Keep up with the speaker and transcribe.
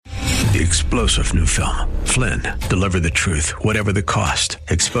The explosive new film, Flynn, deliver the truth, whatever the cost,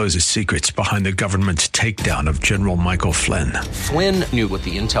 exposes secrets behind the government's takedown of General Michael Flynn. Flynn knew what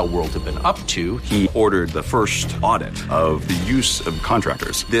the intel world had been up to. He ordered the first audit of the use of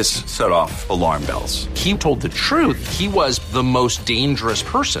contractors. This set off alarm bells. He told the truth. He was the most dangerous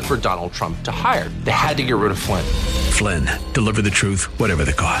person for Donald Trump to hire. They had to get rid of Flynn. Flynn, deliver the truth, whatever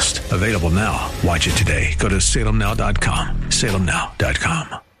the cost. Available now. Watch it today. Go to salemnow.com.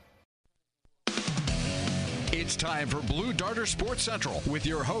 salemnow.com. It's time for Blue Darter Sports Central with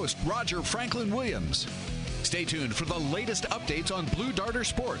your host, Roger Franklin Williams. Stay tuned for the latest updates on Blue Darter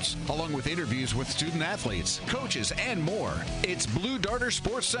Sports, along with interviews with student athletes, coaches, and more. It's Blue Darter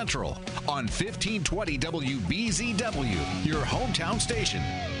Sports Central on 1520 WBZW, your hometown station.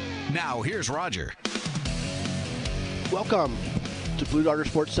 Now, here's Roger. Welcome to Blue Darter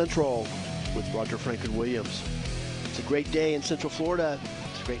Sports Central with Roger Franklin Williams. It's a great day in Central Florida.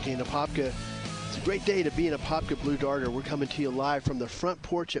 It's a great day in Apopka. It's a great day to be in Apopka Blue Darter. We're coming to you live from the front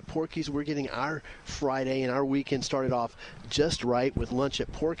porch at Porky's. We're getting our Friday and our weekend started off just right with lunch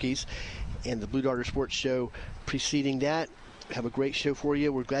at Porky's and the Blue Darter Sports Show preceding that. Have a great show for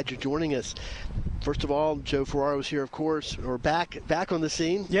you. We're glad you're joining us. First of all, Joe Ferraro is here, of course. We're back on the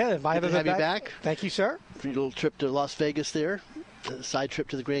scene. Yeah, good to have you back. Thank you, sir. For your little trip to Las Vegas there. A side trip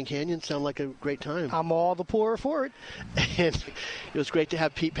to the Grand Canyon. Sound like a great time. I'm all the poorer for it. And it was great to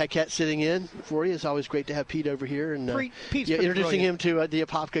have Pete Paquette sitting in for you. It's always great to have Pete over here. And Pete's introducing him to the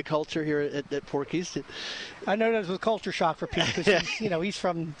Apopka culture here at Porky's. I know that was a culture shock for Pete because he's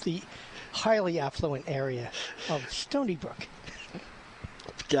from the highly affluent area of Stony Brook.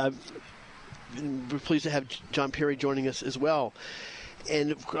 We're pleased to have John Perry joining us as well.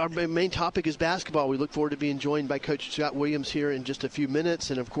 And our main topic is basketball. We look forward to being joined by Coach Scott Williams here in just a few minutes.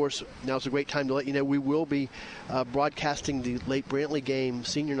 And, of course, now's a great time to let you know we will be broadcasting the Lake Brantley game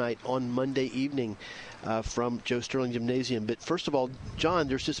senior night on Monday evening from Joe Sterling Gymnasium. But, first of all, John,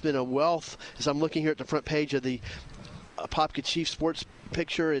 there's just been a wealth, as I'm looking here at the front page of the Apopka Chief Sports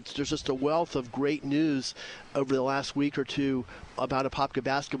picture, there's just a wealth of great news over the last week or two about Apopka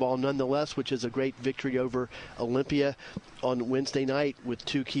basketball nonetheless, which is a great victory over Olympia on Wednesday night with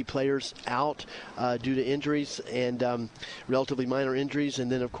two key players out due to injuries and relatively minor injuries,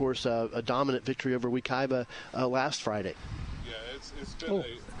 and then of course a dominant victory over Wekiva last Friday. Yeah,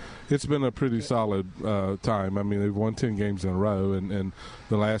 it's been a pretty solid time. I mean, they've won 10 games in a row, and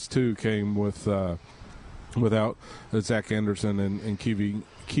the last two came without Zach Anderson and Kevin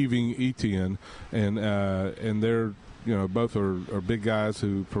Etienne, and they're both are big guys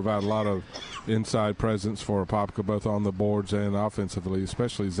who provide a lot of inside presence for Apopka, both on the boards and offensively,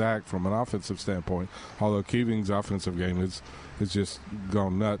 especially Zach from an offensive standpoint. Although Kevin's offensive game has just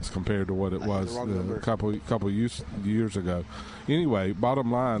gone nuts compared to what it was a couple years ago. Anyway,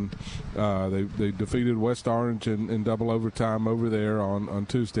 bottom line, they defeated West Orange in double overtime over there on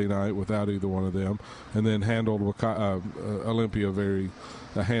Tuesday night without either one of them, and then handled Olympia very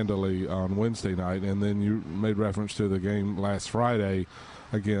handily on Wednesday night. And then you made reference to the game last Friday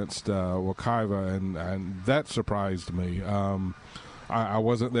against Wekiva, and that surprised me. I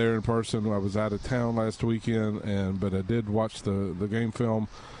wasn't there in person. I was out of town last weekend, but I did watch the game film,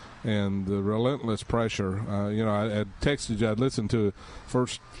 and the relentless pressure. I had texted you. I'd listened to the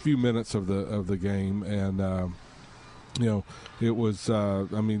first few minutes of the game, and it was.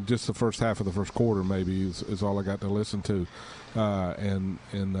 Just the first half of the first quarter maybe is all I got to listen to. But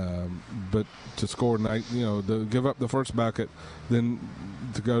to score to give up the first bucket, then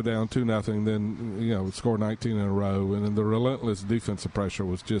to go down 2-0, then score 19 in a row, and then the relentless defensive pressure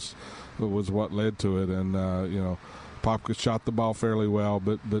was what led to it. And Apopka shot the ball fairly well,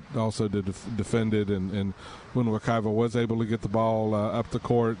 but also defended, and when Wekiva was able to get the ball up the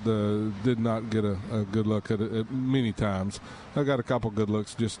court, did not get a good look at it many times. I got a couple good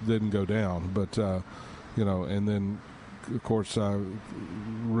looks, just didn't go down, but and then. Of course,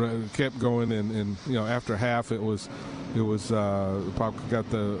 kept going, and after half, it was Apopka got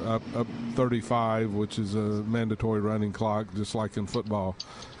the up 35, which is a mandatory running clock, just like in football,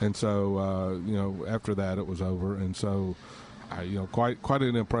 and so after that, it was over, and so quite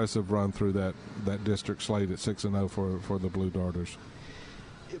an impressive run through that district slate at 6-0 for the Blue Darters.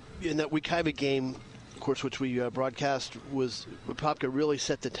 In that Wekiva game, of course, which we broadcast, was Apopka really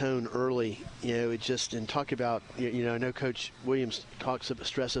set the tone early. And talk about, I know Coach Williams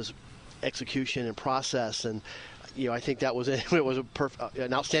stresses execution and process, and I think that was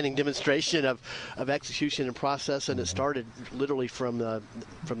an outstanding demonstration of execution and process, and it started literally from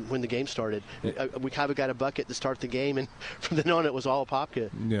when the game started. We kind of got a bucket to start the game, and from then on it was all Apopka.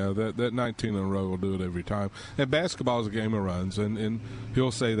 Yeah, that 19 in a row will do it every time. And basketball is a game of runs, and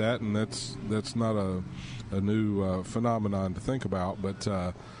he'll say that, and that's not a new phenomenon to think about, but.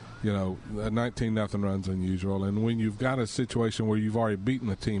 A 19-0 run's unusual, and when you've got a situation where you've already beaten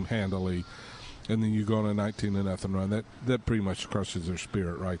the team handily, and then you go on a 19-0 run, that pretty much crushes their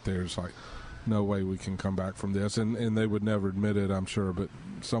spirit right there. It's like, no way we can come back from this, and they would never admit it, I'm sure, but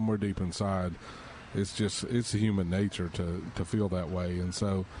somewhere deep inside, it's human nature to feel that way, and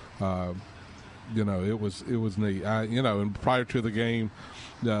so. It was neat. And prior to the game,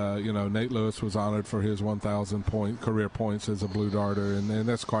 Nate Lewis was honored for his 1,000 career points as a Blue Darter, and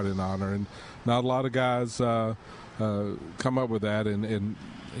that's quite an honor. And not a lot of guys come up with that. And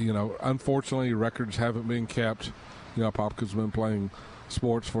unfortunately, records haven't been kept. Apopka's been playing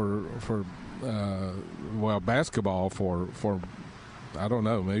sports for basketball for I don't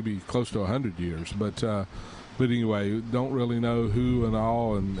know, maybe close to 100 years, but anyway, don't really know who and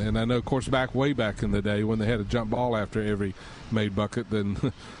all. And I know, of course, way back in the day when they had a jump ball after every made bucket,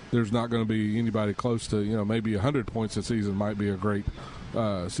 then there's not going to be anybody close to, maybe 100 points a season might be a great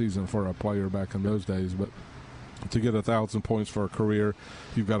season for a player back in those days. But to get 1,000 points for a career,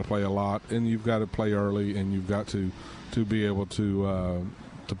 you've got to play a lot, and you've got to play early, and you've got to be able to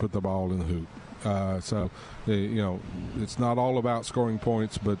put the ball in the hoop. It's not all about scoring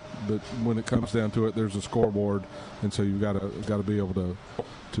points, but when it comes down to it, there's a scoreboard, and so you've got to be able to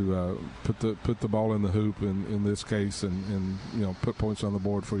put the ball in the hoop in this case, and put points on the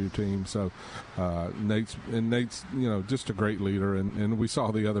board for your team. So Nate's just a great leader, and we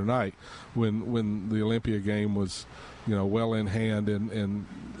saw the other night when the Olympia game was well in hand, and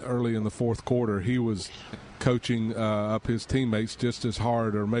early in the fourth quarter he was coaching up his teammates just as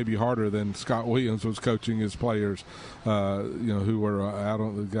hard, or maybe harder, than Scott Williams was coaching his players, who were out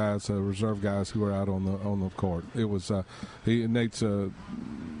on the guys, reserve guys who were out on the court. It was Nate's.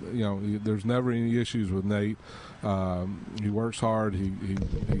 There's never any issues with Nate. He works hard. He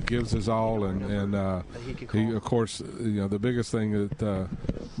gives his all, and he, of course, the biggest thing that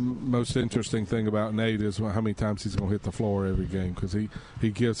most interesting thing about Nate is how many times he's going to hit the floor every game, because he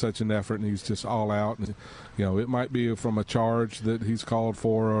gives such an effort, and he's just all out. And, it might be from a charge that he's called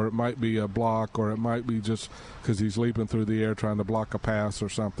for, or it might be a block, or it might be just because he's leaping through the air trying to block a pass or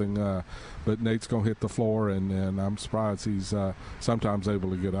something. But Nate's going to hit the floor, and I'm surprised he's sometimes able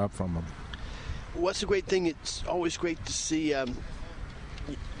to get up from him. What's the great thing? It's always great to see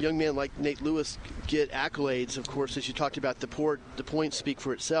young man like Nate Lewis get accolades. Of course, as you talked about, the points speak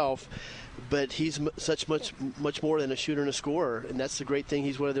for itself, but he's much more than a shooter and a scorer, and that's the great thing.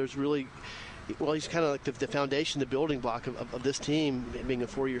 He's one of those really. Well, he's kind of like the foundation, the building block of this team, being a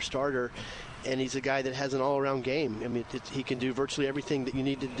 4-year starter, and he's a guy that has an all-around game. I mean, he can do virtually everything that you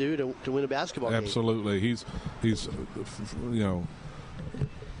need to do to win a basketball game. Absolutely. He's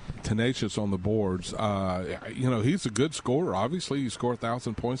tenacious on the boards. He's a good scorer. Obviously, he scored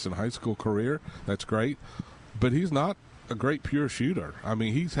 1,000 points in high school career. That's great. But he's not a great pure shooter. I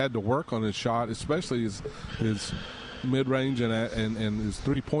mean, he's had to work on his shot, especially his mid-range and his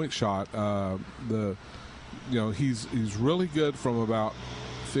three-point shot. He's really good from about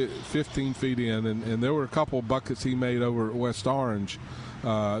 15 feet in, and there were a couple buckets he made over at West Orange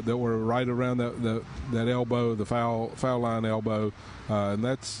that were right around that elbow, the foul line elbow, and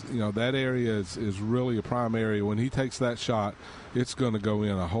that's that area is really a prime area. When he takes that shot, it's going to go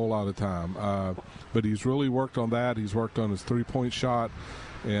in a whole lot of time. But he's really worked on that. He's worked on his three-point shot.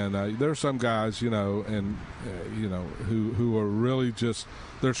 And there are some guys, who are really just,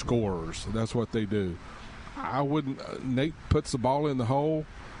 they're scorers. That's what they do. Nate puts the ball in the hole,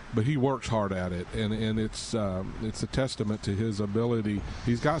 but he works hard at it, and it's a testament to his ability.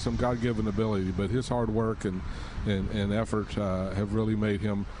 He's got some God-given ability, but his hard work and effort have really made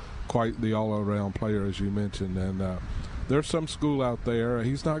him quite the all-around player, as you mentioned. And there's some school out there.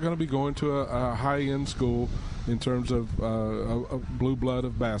 He's not going to be going to a high-end school in terms of blue blood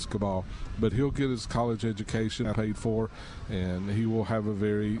of basketball, but he'll get his college education paid for, and he will have a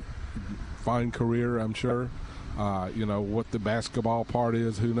very fine career, I'm sure. What the basketball part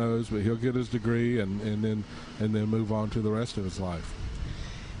is, who knows, but he'll get his degree and then move on to the rest of his life.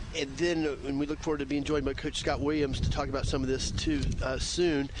 And then and we look forward to being joined by Coach Scott Williams to talk about some of this too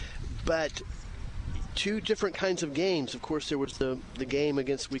soon. But two different kinds of games. Of course, there was the game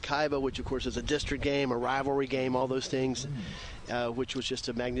against Wekiva, which, of course, is a district game, a rivalry game, all those things, which was just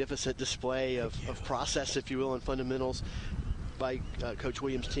a magnificent display of process, if you will, and fundamentals. by Coach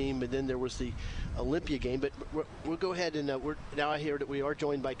Williams' team, and then there was the Olympia game. But we'll go ahead and now I hear that we are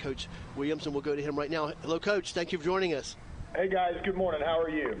joined by Coach Williams, and we'll go to him right now. Hello, Coach. Thank you for joining us. Hey, guys. Good morning. How are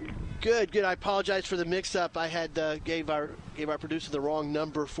you? Good. I apologize for the mix-up. I had gave our producer the wrong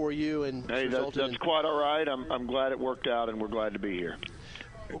number for you, and hey, that's quite all right. I'm glad it worked out, and we're glad to be here.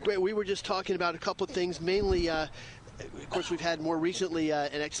 Well, great. We were just talking about a couple of things, mainly. Of course, we've had more recently an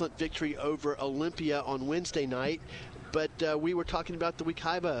excellent victory over Olympia on Wednesday night, but we were talking about the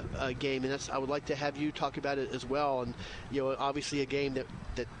Wekiva game, and I would like to have you talk about it as well. And obviously a game that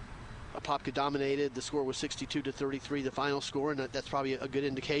Apopka dominated. The score was 62-33, the final score, and that's probably a good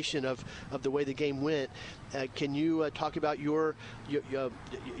indication of the way the game went. Can you talk about your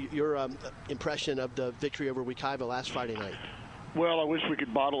impression of the victory over Wekiva last Friday night? Well, I wish we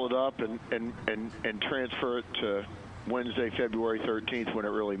could bottle it up and transfer it to Wednesday, February 13th, when it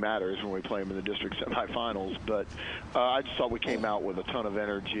really matters, when we play them in the district semifinals. But I just thought we came out with a ton of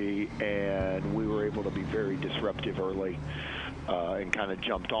energy, and we were able to be very disruptive early and kind of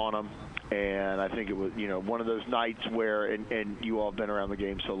jumped on them. And I think it was, one of those nights where, and you all have been around the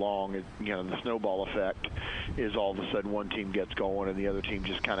game so long, the snowball effect is all of a sudden one team gets going and the other team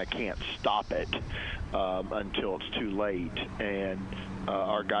just kind of can't stop it until it's too late. And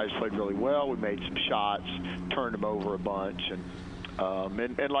our guys played really well. We made some shots, turned them over a bunch, and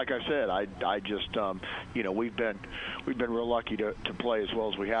like I said, I just we've been real lucky to play as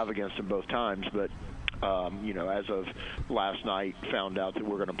well as we have against them both times, but. As of last night, found out that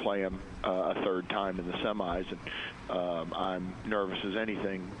we're going to play them a third time in the semis, and I'm nervous as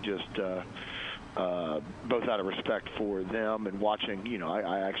anything, just both out of respect for them and watching,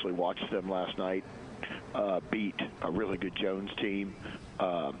 I actually watched them last night beat a really good Jones team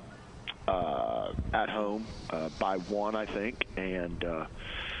at home by one, I think, and the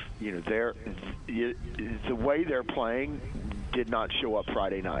way they're playing did not show up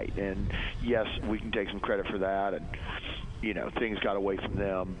Friday night. And yes, we can take some credit for that, and things got away from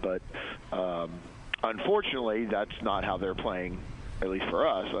them, but unfortunately that's not how they're playing, at least for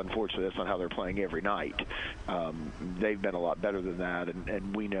us. Unfortunately, that's not how they're playing every night. They've been a lot better than that,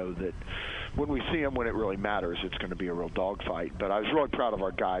 and we know that when we see them when it really matters, it's going to be a real dogfight. But I was really proud of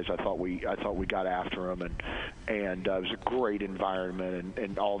our guys. I thought we got after them, and it was a great environment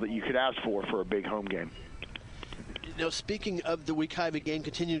and all that you could ask for a big home game. Speaking of the Wekiva game,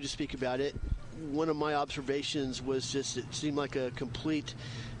 continue to speak about it. One of my observations was just it seemed like a complete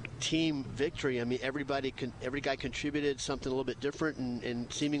team victory. I mean, every guy contributed something a little bit different,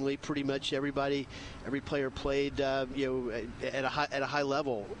 and seemingly pretty much every player played at a high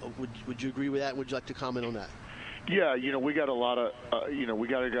level. Would you agree with that? Would you like to comment on that? Yeah, we got a lot of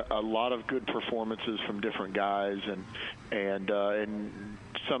good performances from different guys, and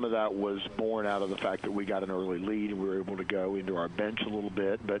some of that was born out of the fact that we got an early lead and we were able to go into our bench a little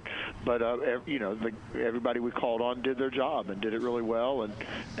bit. But everybody we called on did their job and did it really well, and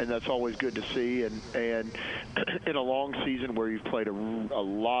that's always good to see. And in a long season where you've played a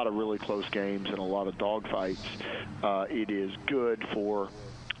lot of really close games and a lot of dogfights, it is good for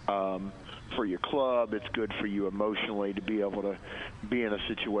your club. It's good for you emotionally to be able to be in a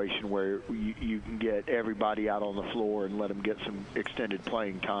situation where you can get everybody out on the floor and let them get some extended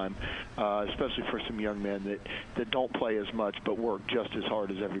playing time, especially for some young men that don't play as much but work just as hard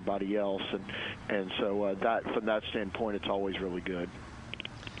as everybody else. And so that from that standpoint, it's always really good.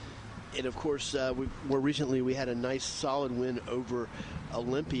 And of course, more recently we had a nice solid win over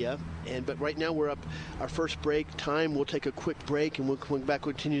Olympia, but right now we're up our first break time. We'll take a quick break, and we'll come back.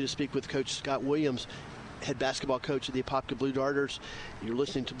 Continue to speak with Coach Scott Williams, head basketball coach of the Apopka Blue Darters. You're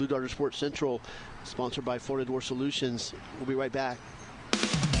listening to Blue Darter Sports Central, sponsored by Florida Door Solutions. We'll be right back.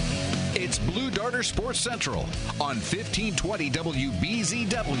 It's Blue Darter Sports Central on 1520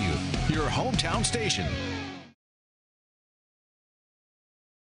 WBZW, your hometown station.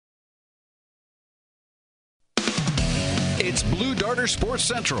 It's Blue Darter Sports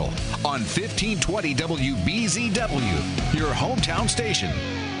Central on 1520 WBZW, your hometown station.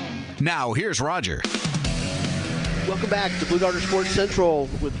 Now, here's Roger. Welcome back to Blue Darter Sports Central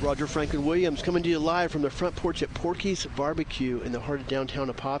with Roger Franklin Williams, coming to you live from the front porch at Porky's Barbecue in the heart of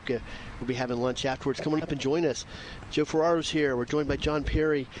downtown Apopka. We'll be having lunch afterwards. Come on up and join us. Joe Ferraro's here. We're joined by John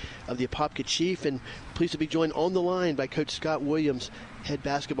Perry of the Apopka Chief, and pleased to be joined on the line by Coach Scott Williams, head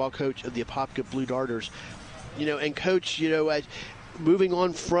basketball coach of the Apopka Blue Darters. And Coach, moving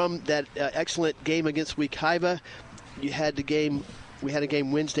on from that excellent game against Wekiva, you had the game we had a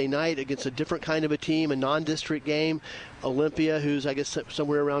game Wednesday night against a different kind of a team, a non-district game, Olympia, who's, I guess,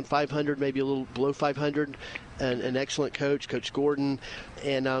 somewhere around 500, maybe a little below 500, and an excellent coach, Coach Gordon,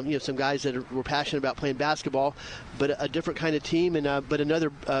 and some guys that were passionate about playing basketball, but a different kind of team, and but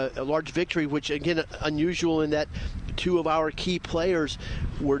another a large victory, which, again, unusual in that two of our key players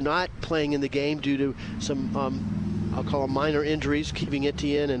were not playing in the game due to some, I'll call them minor injuries, Kevin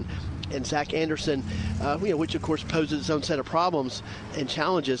Etienne and Zach Anderson, which of course poses its own set of problems and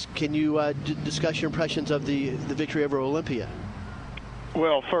challenges. Can you discuss your impressions of the victory over Olympia?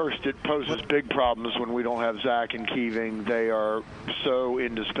 Well, first, it poses big problems when we don't have Zach and Keeving. They are so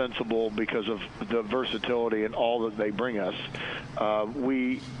indispensable because of the versatility and all that they bring us.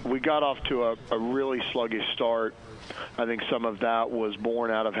 We got off to a really sluggish start. I think some of that was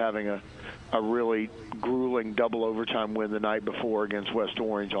born out of having a really grueling double overtime win the night before against West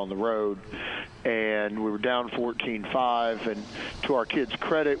Orange on the road. And we were down 14-5, and to our kids'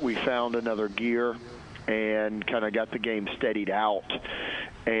 credit, we found another gear and kind of got the game steadied out.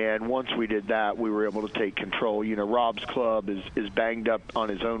 And once we did that, we were able to take control. Rob's club is banged up on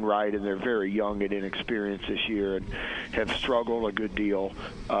his own right, and they're very young and inexperienced this year and have struggled a good deal.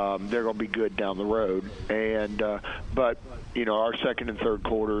 They're going to be good down the road. And but our second and third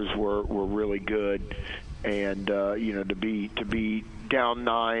quarters were really good. And to be down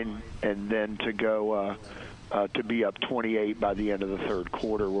 9 and then to go to be up 28 by the end of the third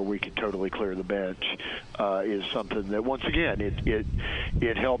quarter, where we could totally clear the bench, is something that, once again,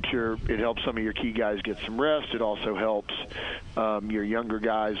 it helps some of your key guys get some rest. It also helps your younger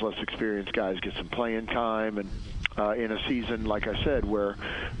guys, less experienced guys, get some playing time. And in a season, like I said, where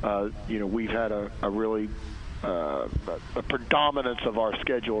we've had a really a predominance of our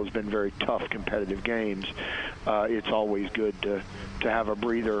schedule has been very tough competitive games. It's always good to have a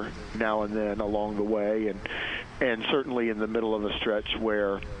breather now and then along the way, and certainly in the middle of a stretch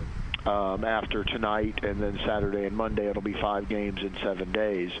where after tonight and then Saturday and Monday it'll be 5 games in 7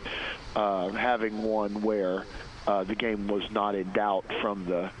 days. Having one where the game was not in doubt from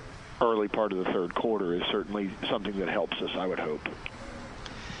the early part of the third quarter is certainly something that helps us, I would hope.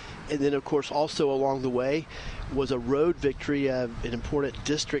 And then, of course, also along the way was a road victory, an important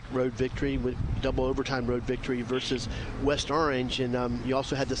district road victory, with double overtime road victory versus West Orange. And you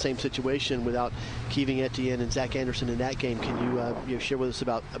also had the same situation without Kevin Etienne and Zach Anderson in that game. Can you share with us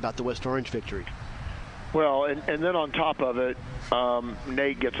about the West Orange victory? Well, and then on top of it,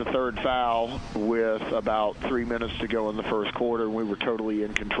 Nate gets a third foul with about 3 minutes to go in the first quarter. We were totally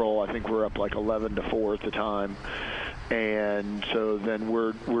in control. I think we're up like 11-4 at the time. And so then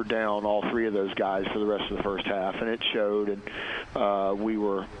we're down all 3 of those guys for the rest of the first half, and it showed. And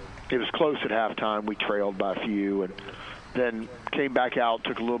it was close at halftime. We trailed by a few, and then came back out,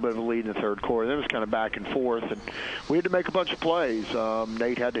 took a little bit of a lead in the third quarter. Then it was kind of back and forth, and we had to make a bunch of plays.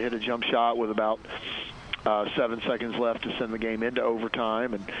 Nate had to hit a jump shot with about 7 seconds left to send the game into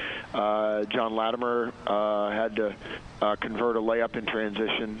overtime, and John Latimer had to convert a layup in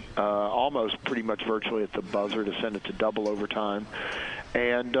transition, almost pretty much virtually at the buzzer, to send it to double overtime.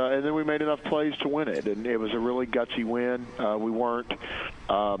 And then we made enough plays to win it, and it was a really gutsy win.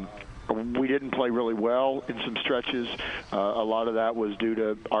 We didn't play really well in some stretches. A lot of that was due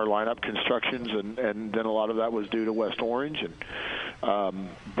to our lineup constructions, and then a lot of that was due to West Orange.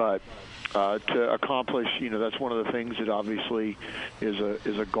 But to accomplish, that's one of the things that obviously is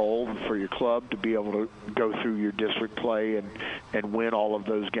a goal for your club, to be able to go through your district play and win all of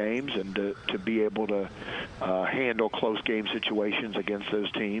those games, and to be able to handle close game situations against those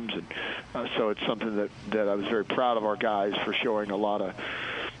teams. And so it's something that I was very proud of our guys for showing a lot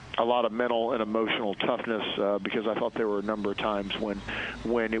of mental and emotional toughness, because I thought there were a number of times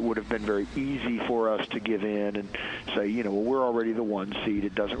when it would have been very easy for us to give in and say, well, we're already the 1 seed.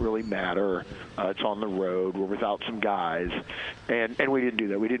 It doesn't really matter. It's on the road. We're without some guys. And we didn't do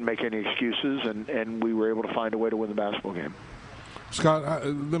that. We didn't make any excuses, and we were able to find a way to win the basketball game. Scott,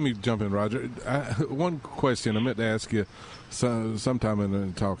 let me jump in, Roger. One question I meant to ask you sometime in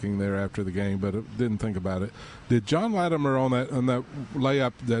the talking there after the game, but I didn't think about it. Did John Latimer on that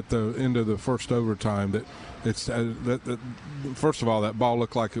layup at the end of the first overtime, first of all, that ball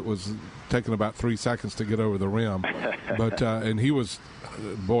looked like it was taking about 3 seconds to get over the rim, but and he was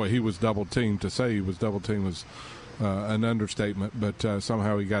double teamed. To say he was double teamed was an understatement, but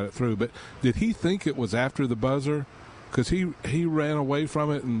somehow he got it through. But did he think it was after the buzzer? Because he ran away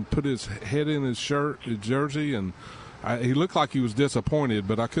from it and put his head in his jersey, and he looked like he was disappointed,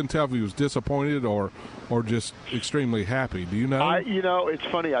 but I couldn't tell if he was disappointed or just extremely happy. Do you know? It's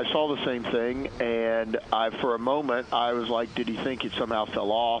funny. I saw the same thing, and for a moment I was like, did he think it somehow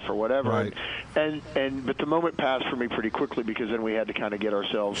fell off or whatever? Right. But the moment passed for me pretty quickly, because then we had to kind of get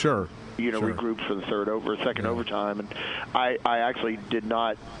ourselves regrouped for the second overtime, and I actually did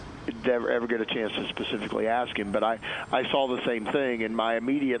not ever get a chance to specifically ask him, but I saw the same thing, and my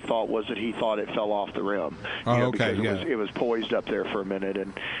immediate thought was that he thought it fell off the rim. Because it was poised up there for a minute,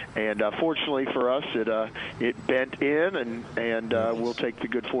 and fortunately for us, it bent in, and we'll take the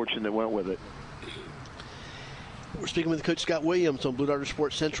good fortune that went with it. We're speaking with Coach Scott Williams on Blue Darter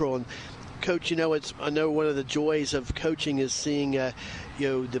Sports Central, and Coach, I know one of the joys of coaching is seeing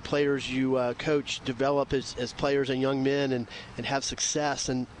the players you coach develop as players and young men and have success.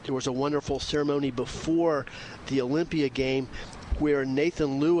 And there was a wonderful ceremony before the Olympia game where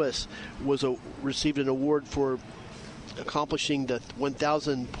Nathan Lewis received an award for accomplishing the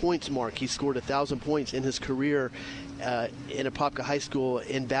 1,000 points mark. He scored 1,000 points in his career in Apopka High School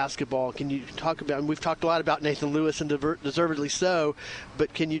in basketball. Can you talk about, and we've talked a lot about Nathan Lewis, and deservedly so,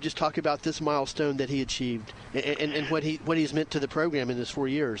 but can you just talk about this milestone that he achieved and what he's meant to the program in his 4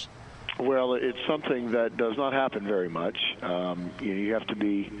 years? Well, it's something that does not happen very much. You have to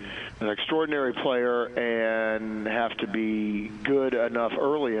be an extraordinary player and have to be good enough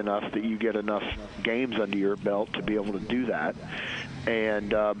early enough that you get enough games under your belt to be able to do that.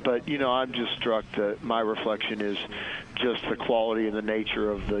 But I'm just struck that my reflection is just the quality and the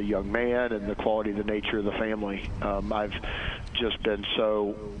nature of the young man and the quality and the nature of the family. I've just been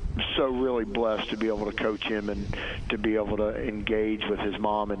so really blessed to be able to coach him and to be able to engage with his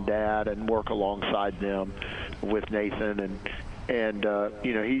mom and dad and work alongside them with Nathan, and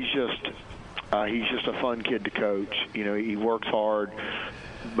he's just a fun kid to coach. He works hard,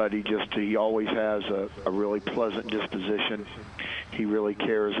 but he always has a really pleasant disposition. He really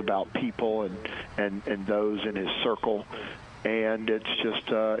cares about people and those in his circle. And it's just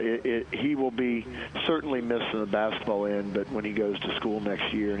he will be certainly missed in the basketball end, but when he goes to school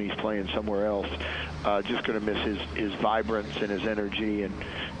next year and he's playing somewhere else, just going to miss his vibrance and his energy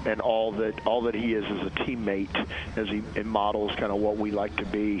and all that he is as a teammate, as he models kind of what we like to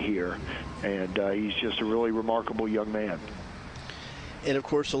be here. And he's just a really remarkable young man. And, of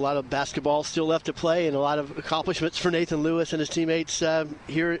course, a lot of basketball still left to play and a lot of accomplishments for Nathan Lewis and his teammates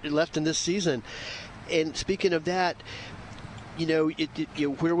here left in this season. And speaking of that,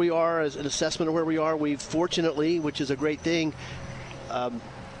 where we are, as an assessment of where we are, we've fortunately, which is a great thing,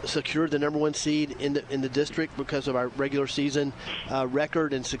 secured the number one seed in the district because of our regular season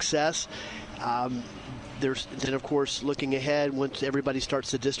record and success. Then, of course, looking ahead, once everybody starts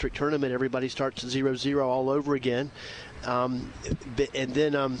the district tournament, everybody starts 0-0 all over again. But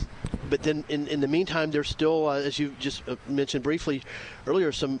then in the meantime, there's still, as you just mentioned briefly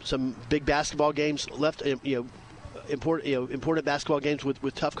earlier, some big basketball games left. Important basketball games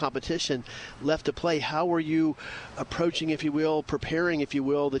with tough competition left to play. How are you approaching, if you will, preparing, if you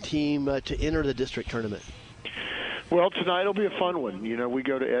will, the team to enter the district tournament? Well, tonight will be a fun one. We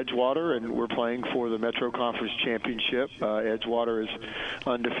go to Edgewater, and we're playing for the Metro Conference Championship. Edgewater is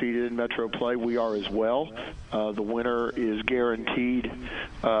undefeated in Metro play. We are as well. The winner is guaranteed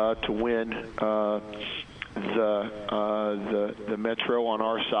to win the Metro on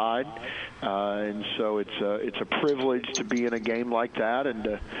our side, and so it's a privilege to be in a game like that and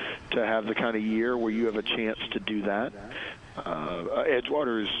to have the kind of year where you have a chance to do that.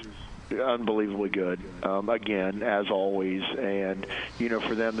 Edgewater is unbelievably good, again, as always, and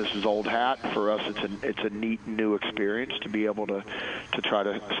for them this is old hat. For us it's a neat new experience to be able to try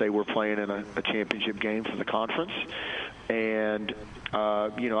to say we're playing in a championship game for the conference. And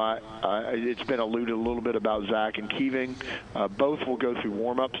it's been alluded a little bit about Zach and Keeving. Both will go through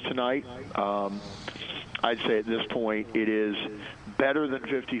warm-ups tonight. I'd say at this point it is better than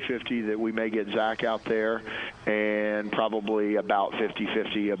 50-50 that we may get Zach out there, and probably about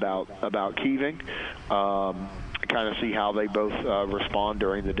 50-50 about Keeving. Kind of see how they both respond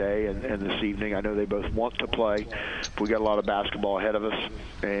during the day and this evening. I know they both want to play. We got a lot of basketball ahead of us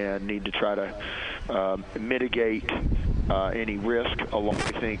and need to try to mitigate any risk. I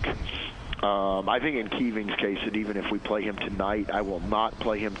think in Keeving's case that even if we play him tonight, I will not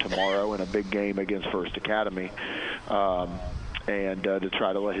play him tomorrow in a big game against First Academy. And to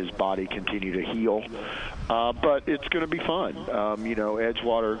try to let his body continue to heal. But it's going to be fun.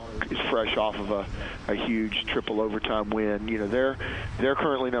 Edgewater is fresh off of a huge triple overtime win. They're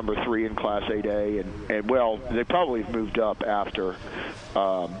currently number 3 in Class 8A, and well, they probably have moved up after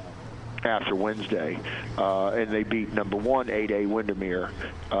Wednesday, and they beat number 1 8A Windermere.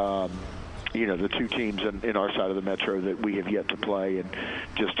 the two teams in our side of the Metro that we have yet to play, and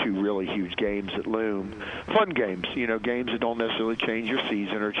just two really huge games that loom. Fun games, games that don't necessarily change your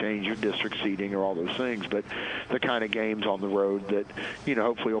season or change your district seeding or all those things, but the kind of games on the road that,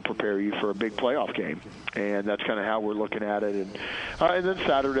 hopefully will prepare you for a big playoff game. And that's kind of how we're looking at it. And then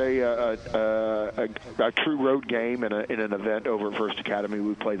Saturday, a true road game in an event over at First Academy.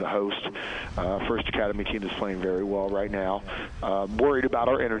 We play the host. First Academy team is playing very well right now. Worried about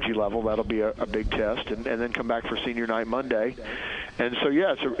our energy level. That'll be a big test, and then come back for senior night Monday. And so,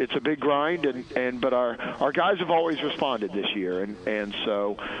 yeah, it's a big grind, but our guys have always responded this year, and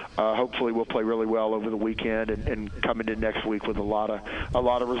so hopefully we'll play really well over the weekend and come into next week with a lot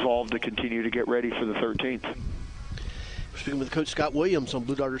of resolve to continue to get ready for the 13th. We're speaking with Coach Scott Williams on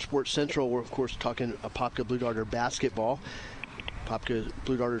Blue Darter Sports Central. We're, of course, talking Apopka Blue Darter basketball. Apopka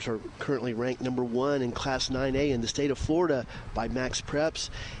Blue Darters are currently ranked number 1 in Class 9A in the state of Florida by Max Preps,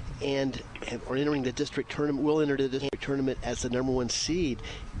 and are entering the district tournament. We'll enter the district tournament as the number 1 seed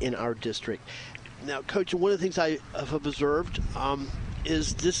in our district. Now, Coach, one of the things I have observed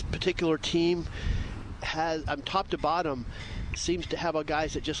is this particular team has, top to bottom, seems to have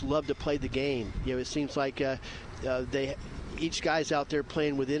guys that just love to play the game. It seems like each guy's out there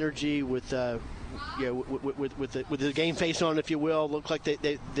playing with energy, with the game face on, if you will. Look like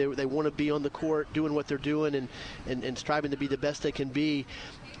they want to be on the court, doing what they're doing, and striving to be the best they can be.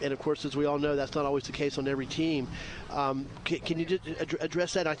 And of course, as we all know, that's not always the case on every team. Can you just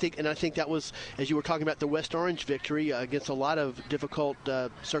address that? I think that was, as you were talking about the West Orange victory against a lot of difficult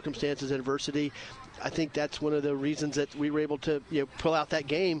circumstances and adversity. I think that's one of the reasons that we were able to pull out that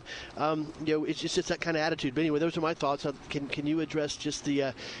game. It's just that kind of attitude. But anyway, those are my thoughts. Can you address just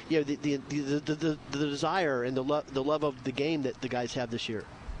the desire and the love of the game that the guys have this year?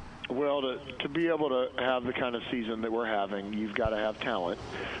 Well, to be able to have the kind of season that we're having, you've got to have talent,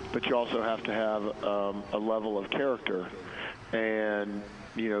 but you also have to have a level of character. And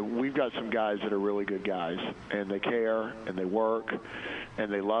we've got some guys that are really good guys, and they care, and they work,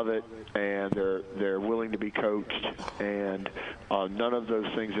 and they love it, and they're willing to be coached. And none of those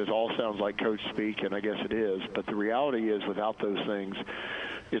things, it all sounds like coach speak, and I guess it is. But the reality is, without those things,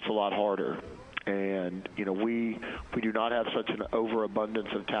 it's a lot harder. And we do not have such an overabundance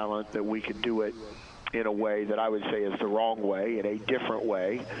of talent that we could do it in a way that I would say is the wrong way, in a different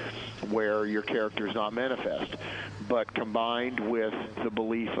way, where your character is not manifest. But combined with the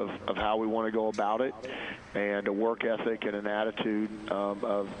belief of how we want to go about it, and a work ethic and an attitude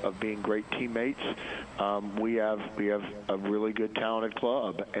of being great teammates, we have a really good, talented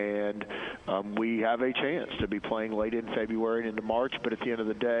club, and we have a chance to be playing late in February and into March. But at the end of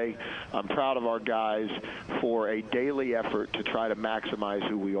the day, I'm proud of our guys for a daily effort to try to maximize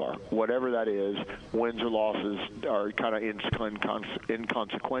who we are, whatever that is. Wins or losses are kind of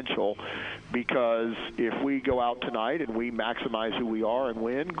inconsequential, because if we go out tonight and we maximize who we are and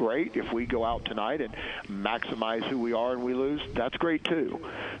win, great. If we go out tonight and maximize who we are and we lose, that's great too,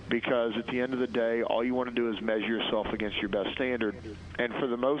 because at the end of the day, all you want to do is measure yourself against your best standard. And for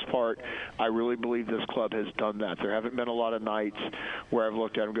the most part, I really believe this club has done that. There haven't been a lot of nights where I've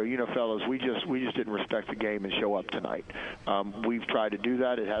looked at them and go, fellas, we just didn't respect the game and show up tonight. We've tried to do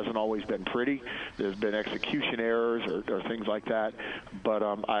that. It hasn't always been pretty. There's been execution errors or things like that, but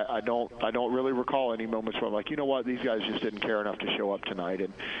I don't really recall any moments where I'm like, these guys just didn't care enough to show up tonight.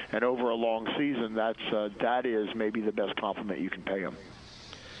 And over a long season, that is maybe the best compliment you can pay them.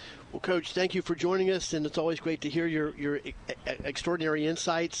 Well, Coach, thank you for joining us, and it's always great to hear your extraordinary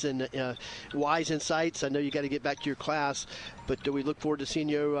insights and wise insights. I know you got to get back to your class, but we look forward to seeing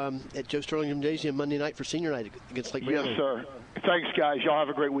you at Joe Sterling Gymnasium Monday night for senior night against Lake Brown. Yes, sir. Thanks, guys. Y'all have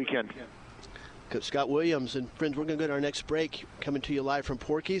a great weekend. Coach Scott Williams. And friends, we're going to go to our next break, coming to you live from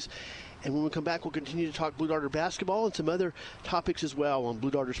Porky's. And when we come back, we'll continue to talk Blue Darter basketball and some other topics as well on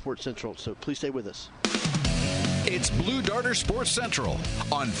Blue Darter Sports Central. So please stay with us. It's Blue Darter Sports Central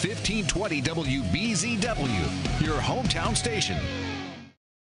on 1520 WBZW, your hometown station.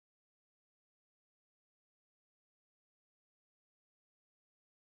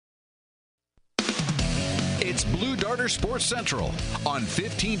 It's Blue Darter Sports Central on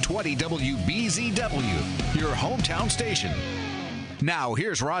 1520 WBZW, your hometown station. Now,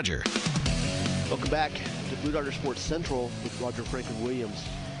 here's Roger. Welcome back to Blue Darter Sports Central with Roger Franklin Williams.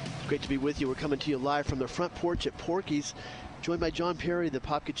 Great to be with you. We're coming to you live from the front porch at Porky's, joined by John Perry, the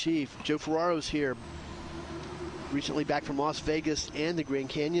Apopka Chief. Joe Ferraro's here, recently back from Las Vegas and the Grand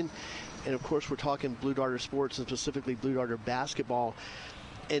Canyon. And, of course, we're talking Blue Darter sports and specifically Blue Darter basketball.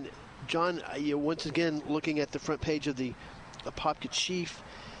 And, John, once again, looking at the front page of the Apopka Chief,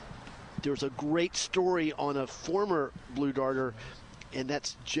 there's a great story on a former Blue Darter and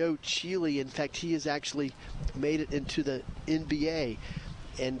that's Joe Chealy. In fact, he has actually made it into the NBA.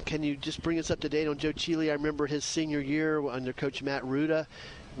 And can you just bring us up to date on Joe Chealy? I remember his senior year under Coach Matt Ruda.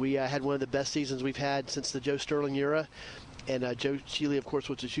 We had one of the best seasons we've had since the Joe Sterling era. And Joe Chealy, of course,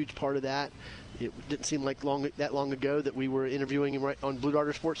 was a huge part of that. It didn't seem like that long ago that we were interviewing him right on Blue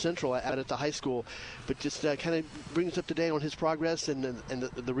Darter Sports Central out at the high school. But just kind of bring us up to date on his progress and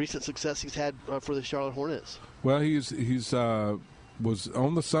the recent success he's had for the Charlotte Hornets. Well, he's was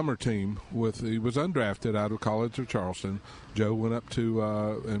on the summer team he was undrafted out of College of Charleston. Joe went up to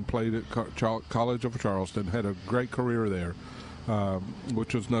and played at College of Charleston, had a great career there,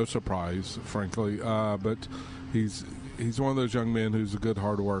 which was no surprise, frankly. But he's one of those young men who's a good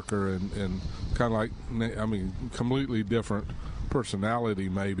hard worker and kind of like, completely different personality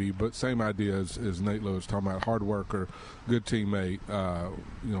maybe, but same idea as Nate Lewis talking about, hard worker, good teammate,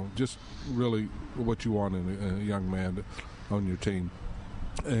 just really what you want in a young man on your team.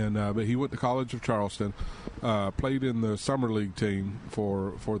 And but he went to College of Charleston, played in the summer league team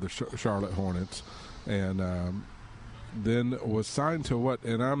for the Charlotte Hornets, and then was signed to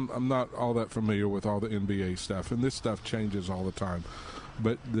and I'm not all that familiar with all the NBA stuff, and this stuff changes all the time.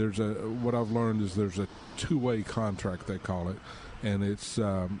 But what I've learned is there's a two-way contract, they call it, and it's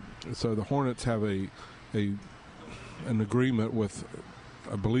so the Hornets have an agreement with,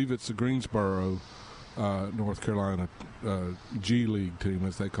 I believe it's the Greensboro, North Carolina G League team,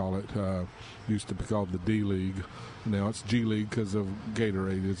 as they call it. Used to be called the D League. Now it's G League because of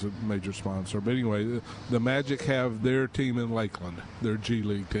Gatorade is a major sponsor. But anyway, the Magic have their team in Lakeland, their G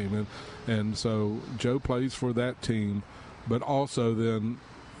League team, and so Joe plays for that team. But also then,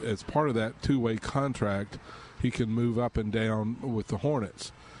 as part of that two-way contract, he can move up and down with the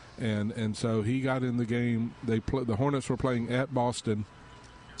Hornets, and so he got in the game. The Hornets were playing at Boston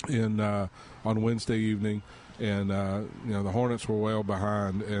on Wednesday evening, and the Hornets were well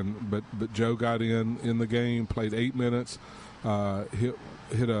behind, but Joe got in the game, played 8 minutes, hit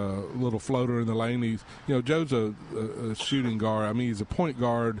a little floater in the lane. Joe's a shooting guard. I mean, he's a point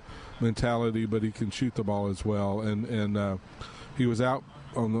guard mentality, but he can shoot the ball as well. And he was out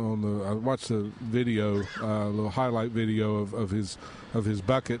on the. I watched the video, a little highlight video of his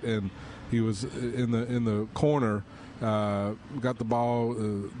bucket, and he was in the corner. Got the ball.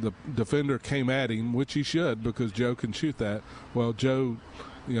 The defender came at him, which he should, because Joe can shoot that. Well, Joe,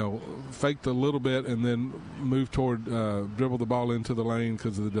 faked a little bit and then moved toward, dribbled the ball into the lane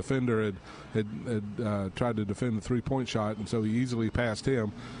because the defender had tried to defend the three-point shot, and so he easily passed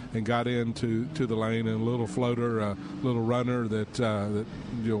him and got into the lane, and a little floater, little runner that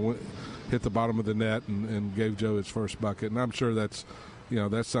hit the bottom of the net and gave Joe his first bucket. And I'm sure that's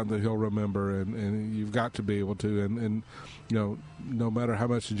something he'll remember, and you've got to be able to. And no matter how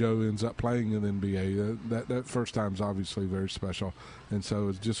much Joe ends up playing in the NBA, that first time's obviously very special. And so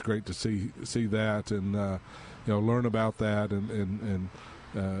it's just great to see that and learn about that, and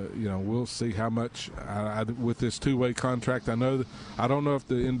we'll see how much with this two-way contract. I don't know if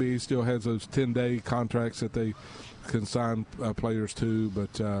the NBA still has those 10-day contracts that they can sign players to,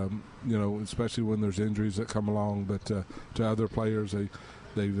 but especially when there's injuries that come along. But to other players, they've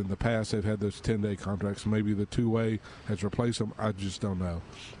in the past they've had those 10-day contracts. Maybe the two-way has replaced them. I just don't know.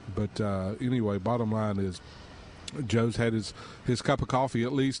 But anyway, bottom line is Joe's had his cup of coffee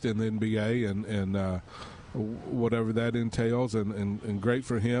at least in the NBA, and whatever that entails, and great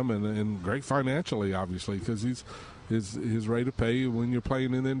for him, and great financially, obviously, because his rate of pay when you're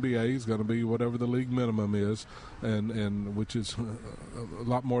playing in the NBA is going to be whatever the league minimum is, and which is a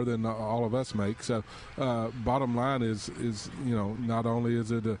lot more than all of us make. So bottom line is not only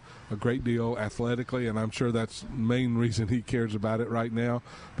is it a great deal athletically, and I'm sure that's the main reason he cares about it right now,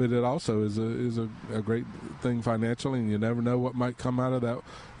 but it also is a great thing financially, and you never know what might come out of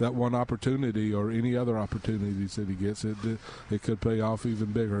that one opportunity or any other opportunities that he gets. It could pay off even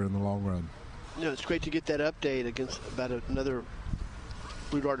bigger in the long run. It's great to get that update about another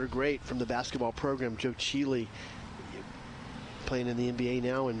Blue Darter great from the basketball program, Joe Chealy, playing in the NBA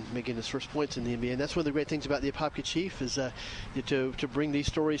now and making his first points in the NBA. And that's one of the great things about the Apopka Chief is to bring these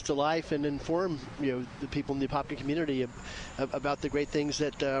stories to life and inform the people in the Apopka community about the great things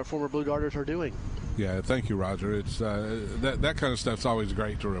that former Blue Darters are doing. Yeah, thank you, Roger. It's that kind of stuff's always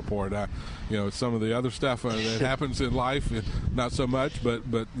great to report. Some of the other stuff that happens in life, not so much, but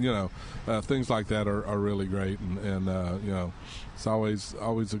things like that are really great, and it's always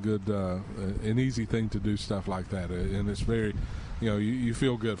a good an easy thing to do stuff like that, and it's very. You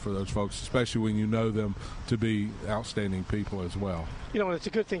feel good for those folks, especially when you know them to be outstanding people as well. It's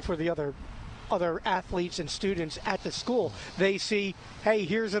a good thing for the other athletes and students at the school. They see, hey,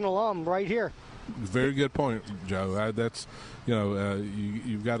 here's an alum right here. Very good point, Joe. That's,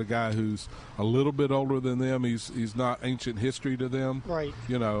 you've got a guy who's a little bit older than them. He's not ancient history to them. Right.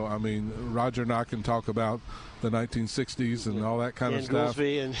 Roger and I can talk about the 1960s and all that kind of stuff.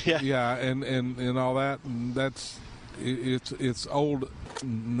 And and all that. And it's old,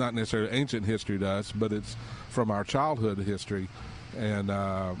 not necessarily ancient history to us, but it's from our childhood history, and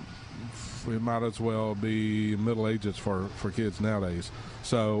we might as well be Middle Ages for kids nowadays.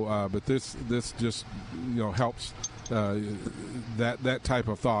 So, but this just helps that type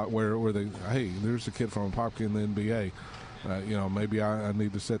of thought where they, hey, there's a kid from Apopka in the NBA. Maybe I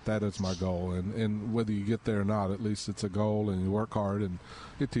need to set that as my goal, and whether you get there or not, at least it's a goal, and you work hard, and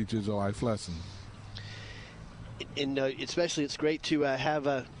it teaches a life lesson. And especially, it's great to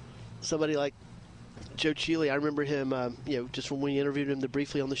have somebody like Joe Chealy. I remember him, just when we interviewed him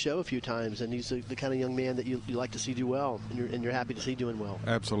briefly on the show a few times, and he's the kind of young man that you like to see do well, and you're happy to see doing well.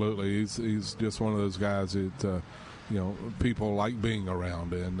 Absolutely, he's just one of those guys that people like being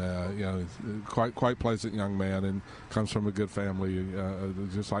around, and quite pleasant young man, and comes from a good family,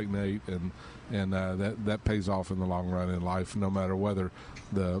 just like Nate, and that pays off in the long run in life, no matter whether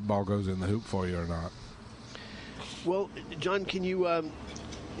the ball goes in the hoop for you or not. Well, John, can you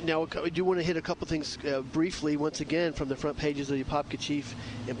now I do want to hit a couple things briefly once again from the front pages of the Apopka Chief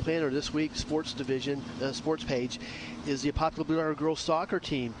and Planner this week. Sports division, sports page, is the Apopka Blue Darter girls soccer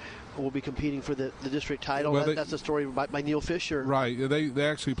team will be competing for the district title. Well, that's a story by Neil Fisher. Right. They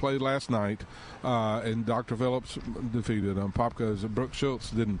actually played last night, and Dr. Phillips defeated them. Apopka's Brooke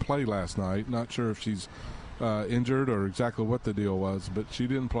Schultz didn't play last night. Not sure if she's injured or exactly what the deal was, but she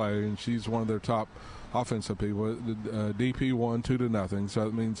didn't play, and she's one of their top offensive people. DP won 2-0, so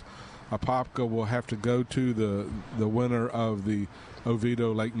it means Apopka will have to go to the winner of the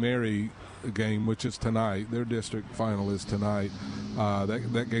Oviedo Lake Mary game, which is tonight. Their district final is tonight.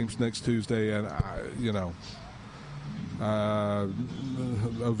 That game's next Tuesday, and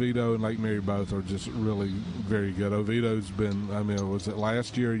Oviedo and Lake Mary both are just really very good. Oviedo's been, was it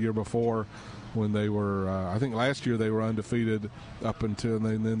last year, year before, when they were, I think last year they were undefeated up until,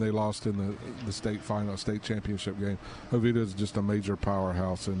 and then they lost in the state final, state championship game. Oviedo is just a major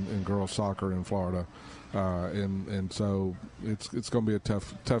powerhouse in girls soccer in Florida, and so it's going to be a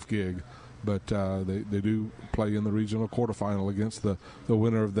tough gig, but they do play in the regional quarterfinal against the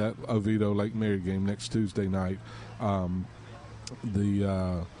winner of that Oviedo Lake Mary game next Tuesday night. Kim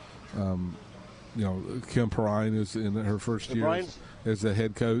Perrine is in her first year as the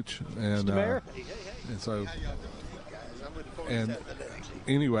head coach, and so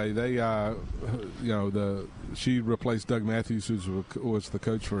anyway, they she replaced Doug Matthews, who was the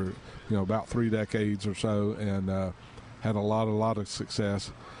coach for about 3 decades or so, and had a lot of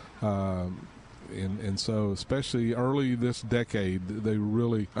success. And so, especially early this decade, they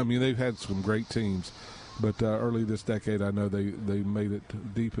really, they've had some great teams, but early this decade, I know they made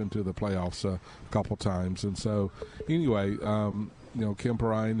it deep into the playoffs a couple times. And so, anyway, Kim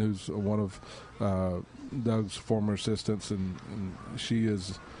Perrine, who's one of Doug's former assistants, and she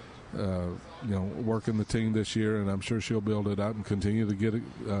is, working the team this year, and I'm sure she'll build it out and continue to get it,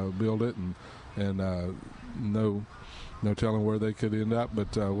 build it, and no telling where they could end up,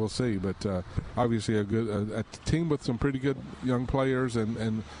 but we'll see. But obviously, a team with some pretty good young players,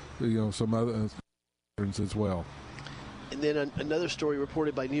 and some other as well. And then another story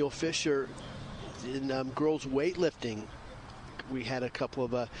reported by Neil Fisher in girls weightlifting. We had a couple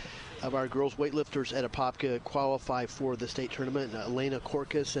of our girls weightlifters at Apopka qualify for the state tournament. Elena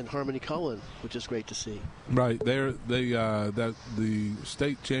Korkus and Harmony Cullen, which is great to see. Right, the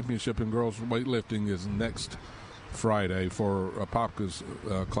state championship in girls weightlifting is next Friday for Apopka's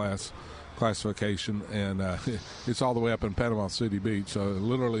classification, and it's all the way up in Panama City Beach, so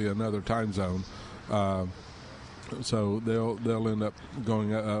literally another time zone. So they'll end up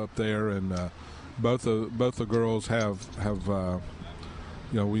going up there, and both the girls have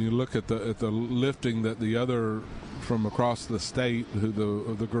when you look at the lifting that the other from across the state,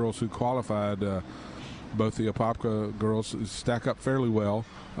 the girls who qualified, both the Apopka girls stack up fairly well.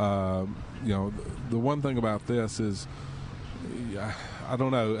 The one thing about this is, I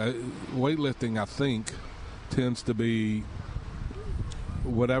don't know, weightlifting, I think, tends to be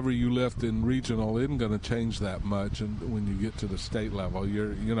whatever you lift in regional isn't going to change that much, and when you get to the state level,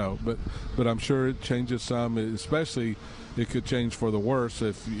 but I'm sure it changes some. Especially, it could change for the worse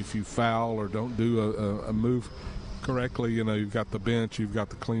if you foul or don't do a move correctly. You've got the bench, you've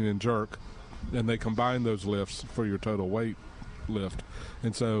got the clean and jerk, and they combine those lifts for your total weight lift.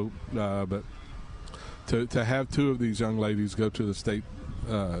 And so, but to have two of these young ladies go to the state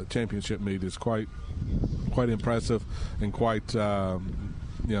championship meet is quite impressive and quite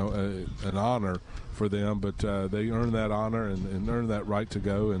an honor for them, but they earn that honor and earn that right to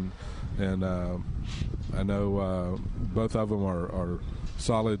go. And I know both of them are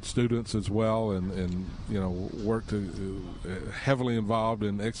solid students as well, and work heavily involved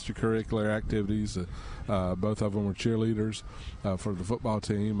in extracurricular activities. Both of them were cheerleaders for the football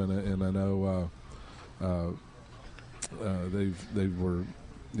team, and I know they were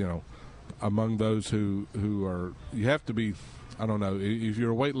among those who are. You have to be. I don't know if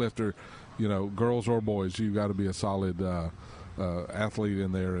you're a weightlifter, girls or boys, you've got to be a solid athlete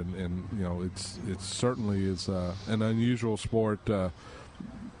in there, and it certainly is an unusual sport to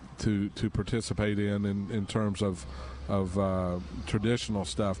participate in terms of traditional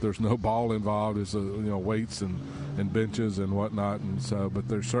stuff. There's no ball involved. It's weights and benches and whatnot, and so. But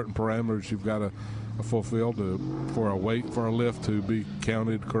there's certain parameters you've got to fulfill for a lift to be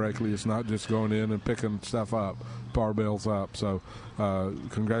counted correctly. It's not just going in and picking stuff up, barbells up. So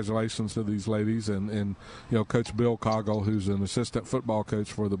congratulations to these ladies, and Coach Bill Coggle, who's an assistant football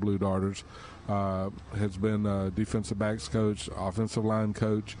coach for the Blue Darters, has been a defensive backs coach, offensive line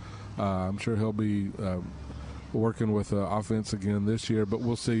coach. I'm sure he'll be working with offense again this year, but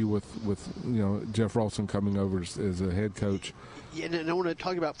we'll see with Jeff Rolson coming over as a head coach. Yeah, and I want to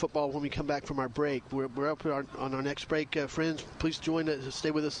talk about football when we come back from our break. We're up on our next break. Friends, please join us.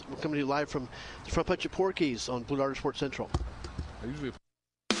 Stay with us. We're coming to you live from the front porch at Porky's on Blue Darter Sports Central.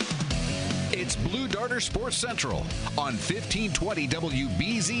 It's Blue Darter Sports Central on 1520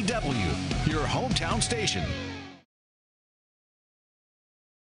 WBZW, your hometown station.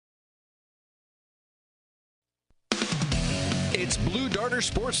 It's Blue Darter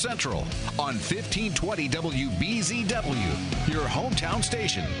Sports Central on 1520 WBZW, your hometown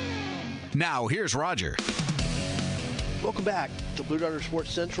station. Now, here's Roger. Welcome back to Blue Darter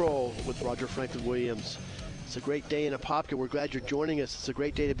Sports Central with Roger Franklin Williams. It's a great day in Apopka. We're glad you're joining us. It's a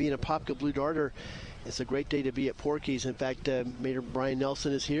great day to be in Apopka Blue Darter. It's a great day to be at Porky's. In fact, Mayor Brian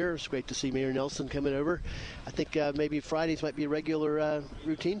Nelson is here. It's great to see Mayor Nelson coming over. I think maybe Fridays might be a regular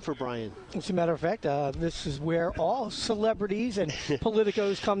routine for Brian. As a matter of fact, this is where all celebrities and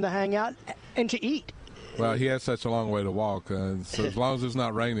politicos come to hang out and to eat. Well, he has such a long way to walk, so as long as it's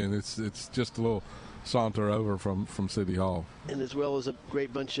not raining, it's just a little saunter over from City Hall. And as well as a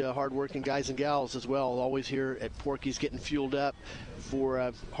great bunch of hard-working guys and gals as well, always here at Porky's getting fueled up for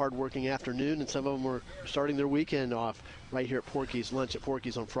a hard-working afternoon, and some of them are starting their weekend off right here at Porky's, lunch at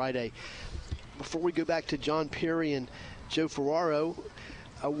Porky's on Friday. Before we go back to John Perry and Joe Ferraro,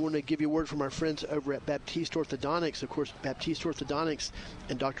 I want to give you a word from our friends over at Baptiste Orthodontics. Of course, Baptiste Orthodontics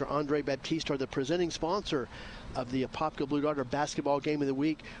and Dr. Andre Baptiste are the presenting sponsor of the Apopka Blue Darter Basketball Game of the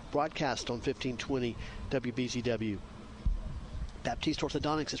Week, broadcast on 1520 WBZW. Baptiste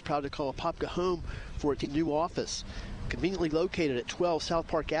Orthodontics is proud to call Apopka home for its new office. Conveniently located at 12 South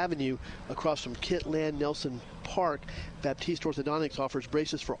Park Avenue, across from Kit Land Nelson Park, Baptiste Orthodontics offers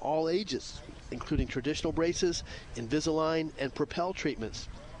braces for all ages, including traditional braces, Invisalign, and Propel treatments.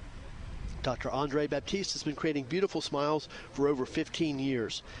 Dr. Andre Baptiste has been creating beautiful smiles for over 15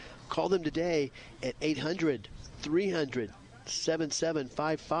 years. Call them today at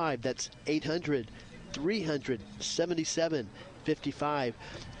 800-300-7755. That's 800-300-7755.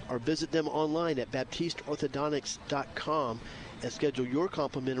 Or visit them online at BaptisteOrthodontics.com and schedule your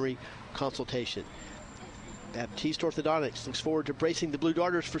complimentary consultation. Baptiste Orthodontics looks forward to bracing the Blue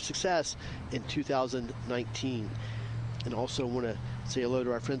Darters for success in 2019. And also want to say hello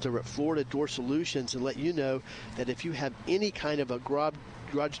to our friends over at Florida Door Solutions and let you know that if you have any kind of a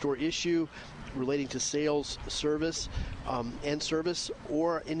garage door issue relating to sales, service, and service,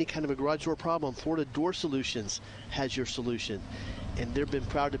 or any kind of a garage door problem, Florida Door Solutions has your solution. And they've been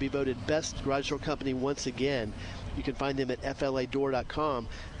proud to be voted best garage door company once again. You can find them at FLAdoor.com.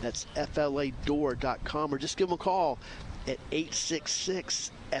 That's FLAdoor.com, or just give them a call at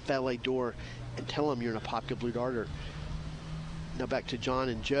 866-FLA-DOOR and tell them you're an Apopka Blue Darter. Now back to John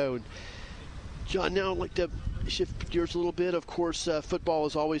and Joe. And John, now I'd like to shift gears a little bit. Of course, football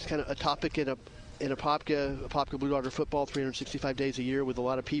is always kind of a topic in Apopka Blue Darter football, 365 days a year with a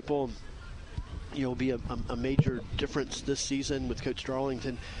lot of people. It'll be a major difference this season with Coach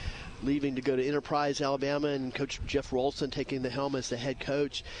Darlington leaving to go to Enterprise, Alabama, and Coach Jeff Rolson taking the helm as the head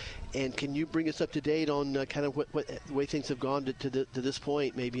coach. And can you bring us up to date on kind of what the way things have gone to this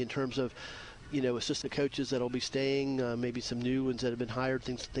point, maybe in terms of, assistant coaches that'll be staying, maybe some new ones that have been hired,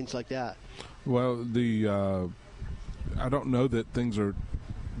 things like that? Well, I don't know that things are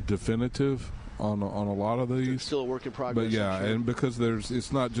definitive on a lot of these. It's still a work in progress. But yeah, and because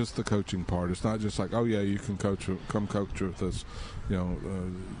it's not just the coaching part. It's not just like, oh yeah, you can come coach with us,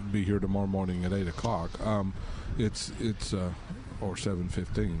 be here tomorrow morning at 8:00. It's or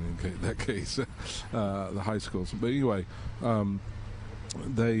 7:15 in that case, the high schools. But anyway,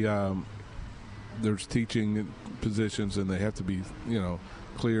 there's teaching positions, and they have to be,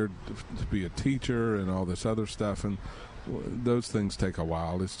 cleared to be a teacher and all this other stuff, and those things take a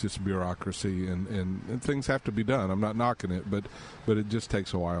while. It's just bureaucracy, and things have to be done. I'm not knocking it, but it just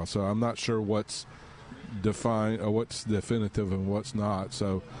takes a while. So I'm not sure what's defined or what's definitive and what's not.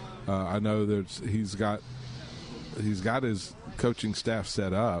 So I know he's got his coaching staff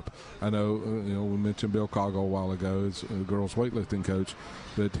set up. I know, we mentioned Bill Coggle a while ago as a girls weightlifting coach,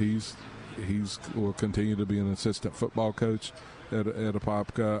 that he's will continue to be an assistant football coach at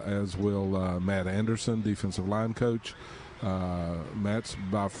Apopka, as will Matt Anderson, defensive line coach. Matt's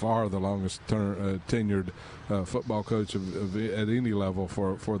by far the longest tenured football coach at any level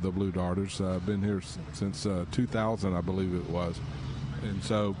for the Blue Darters. Been here since 2000, I believe it was. And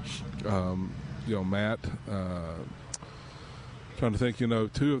so, Matt, trying to think,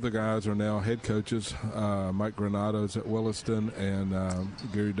 two of the guys are now head coaches. Mike Granado's at Williston, and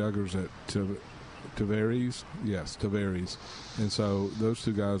Gary Duggars at Tavares. Yes, Tavares. And so those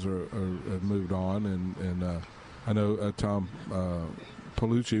two guys have moved on, and I know Tom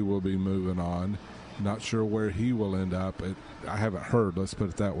Palucci will be moving on. Not sure where he will end up. I haven't heard, let's put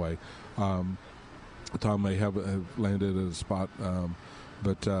it that way. Tom may have landed at a spot,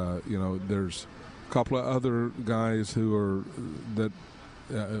 but there's a couple of other guys who are that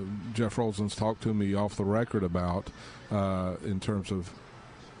Jeff Rolson's talked to me off the record about in terms of,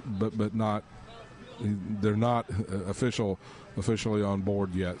 but not. They're not officially on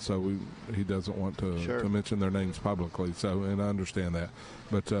board yet, so he doesn't want to mention their names publicly. So, and I understand that,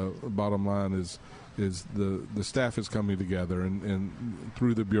 but bottom line is the staff is coming together, and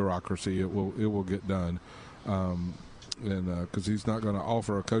through the bureaucracy, it will get done. And because he's not going to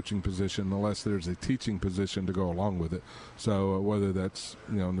offer a coaching position unless there's a teaching position to go along with it. So whether that's,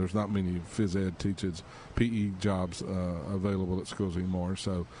 there's not many phys ed teaches PE jobs available at schools anymore.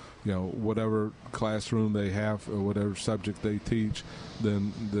 So, whatever classroom they have or whatever subject they teach,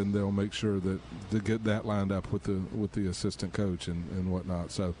 then they'll make sure that to get that lined up with the assistant coach and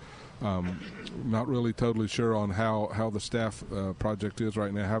whatnot. So, not really totally sure on how the staff project is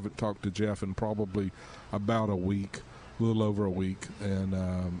right now. I haven't talked to Jeff in probably about a little over a week, and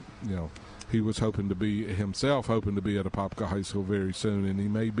he was hoping to be at Apopka High School very soon, and he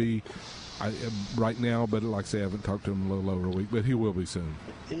may be right now, but like I say, I haven't talked to him a little over a week, but he will be soon.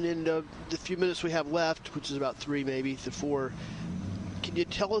 And in the few minutes we have left, which is about 3 maybe to 4, can you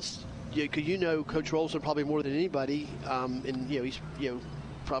tell us, because Coach Rolson probably more than anybody, and he's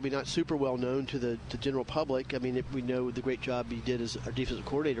probably not super well known to the general public. I mean, we know the great job he did as our defensive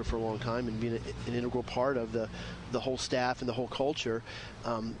coordinator for a long time and being an integral part of the whole staff and the whole culture.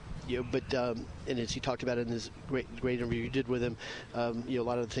 And as he talked about in his great interview you did with him, a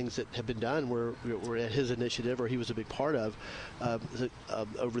lot of the things that have been done were at his initiative, or he was a big part of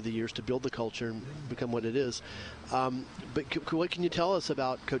over the years to build the culture and become what it is. But what can you tell us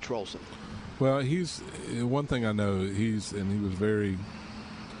about Coach Rolson? Well, he's one thing I know. He was very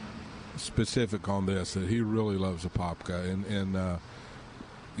specific on this, that he really loves Apopka, and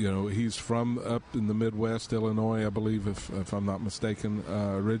he's from up in the Midwest, Illinois, I believe, if I'm not mistaken,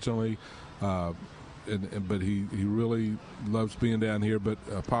 originally. But he really loves being down here. But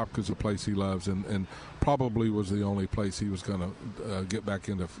Apopka's a place he loves, and probably was the only place he was going to get back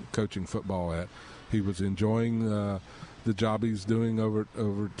into coaching football at. He was enjoying the job he's doing over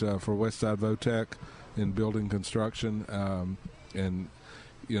for Westside Votech in building construction, and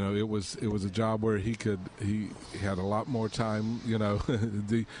it was a job where he had a lot more time. You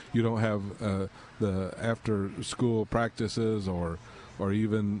don't have the after school practices or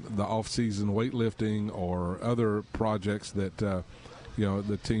even the off season weightlifting or other projects that the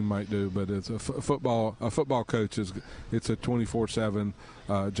team might do. But it's a football coach it's a 24/7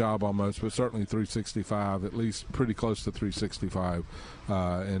 job almost, but certainly 365, at least pretty close to 365.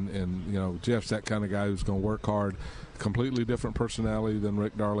 And Jeff's that kind of guy who's going to work hard. Completely different personality than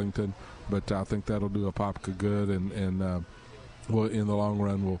Rick Darlington, but I think that'll do Apopka good, and will in the long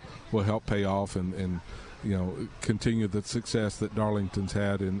run will help pay off and continue the success that Darlington's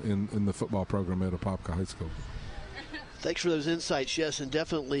had in the football program at Apopka High School. Thanks for those insights. Yes, and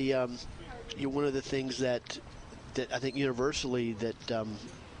definitely one of the things that I think universally that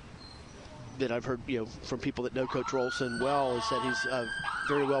I've heard from people that know Coach Rolson well is that he's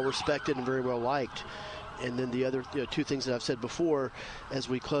very well respected and very well liked. And then the other two things that I've said before as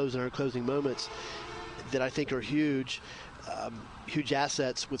we close in our closing moments, that I think are huge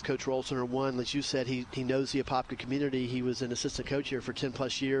assets with Coach Rolson are, one, as you said, he knows the Apopka community. He was an assistant coach here for 10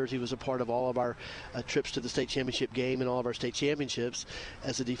 plus years. He was a part of all of our trips to the state championship game and all of our state championships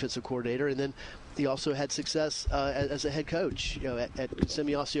as a defensive coordinator. And then he also had success as a head coach. At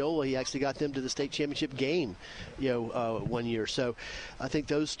Kissimmee Osceola, he actually got them to the state championship game, 1 year. So I think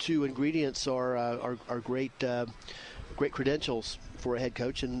those two ingredients are great credentials for a head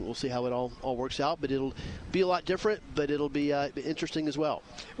coach, and we'll see how it all works out. But it'll be a lot different, but it'll be interesting as well.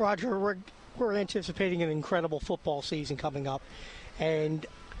 Roger, we're anticipating an incredible football season coming up, and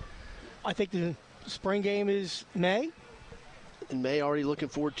I think the spring game is May. In May, already looking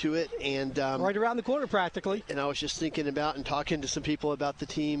forward to it, and right around the corner practically. And I was just thinking about and talking to some people about the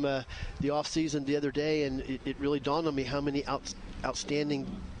team the off season the other day, and it really dawned on me how many outstanding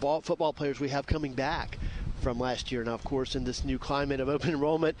football players we have coming back from last year. Now, of course, in this new climate of open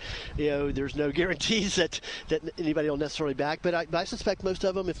enrollment, there's no guarantees that anybody will necessarily back. But I suspect most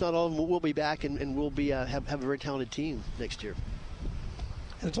of them, if not all of them, will be back, and we'll be have a very talented team next year.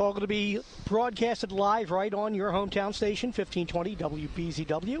 And it's all going to be broadcasted live right on your hometown station, 1520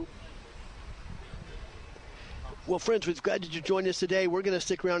 WBZW. Well, friends, we're glad that you joined us today. We're going to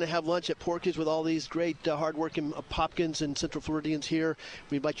stick around and have lunch at Porky's with all these great hard-working Popkins and Central Floridians here.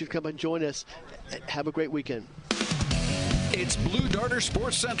 We invite you to come and join us. Have a great weekend. It's Blue Darter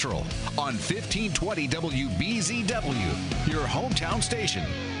Sports Central on 1520 WBZW, your hometown station.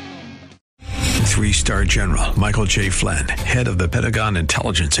 3-star General Michael J. Flynn, head of the Pentagon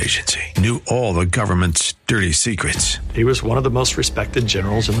Intelligence Agency, knew all the government's dirty secrets. He was one of the most respected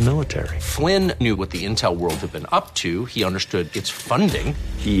generals in the military. Flynn knew what the intel world had been up to. He understood its funding.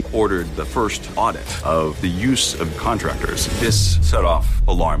 He ordered the first audit of the use of contractors. This set off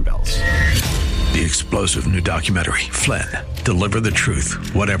alarm bells. The explosive new documentary, Flynn, Deliver the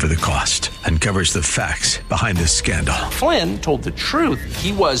Truth, Whatever the Cost, uncovers the facts behind this scandal. Flynn told the truth.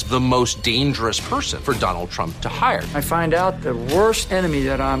 He was the most dangerous person for Donald Trump to hire. I find out the worst enemy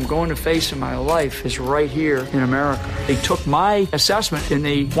that I'm going to face in my life is right here in America. They took my assessment and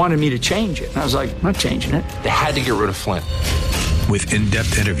they wanted me to change it. And I was like, I'm not changing it. They had to get rid of Flynn. With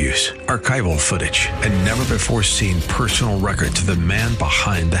in-depth interviews, archival footage, and never-before-seen personal records of the man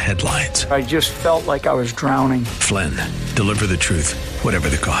behind the headlines. I just felt like I was drowning. Flynn, Deliver the Truth, Whatever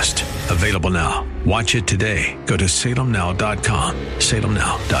the Cost. Available now. Watch it today. Go to salemnow.com.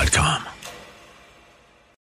 salemnow.com.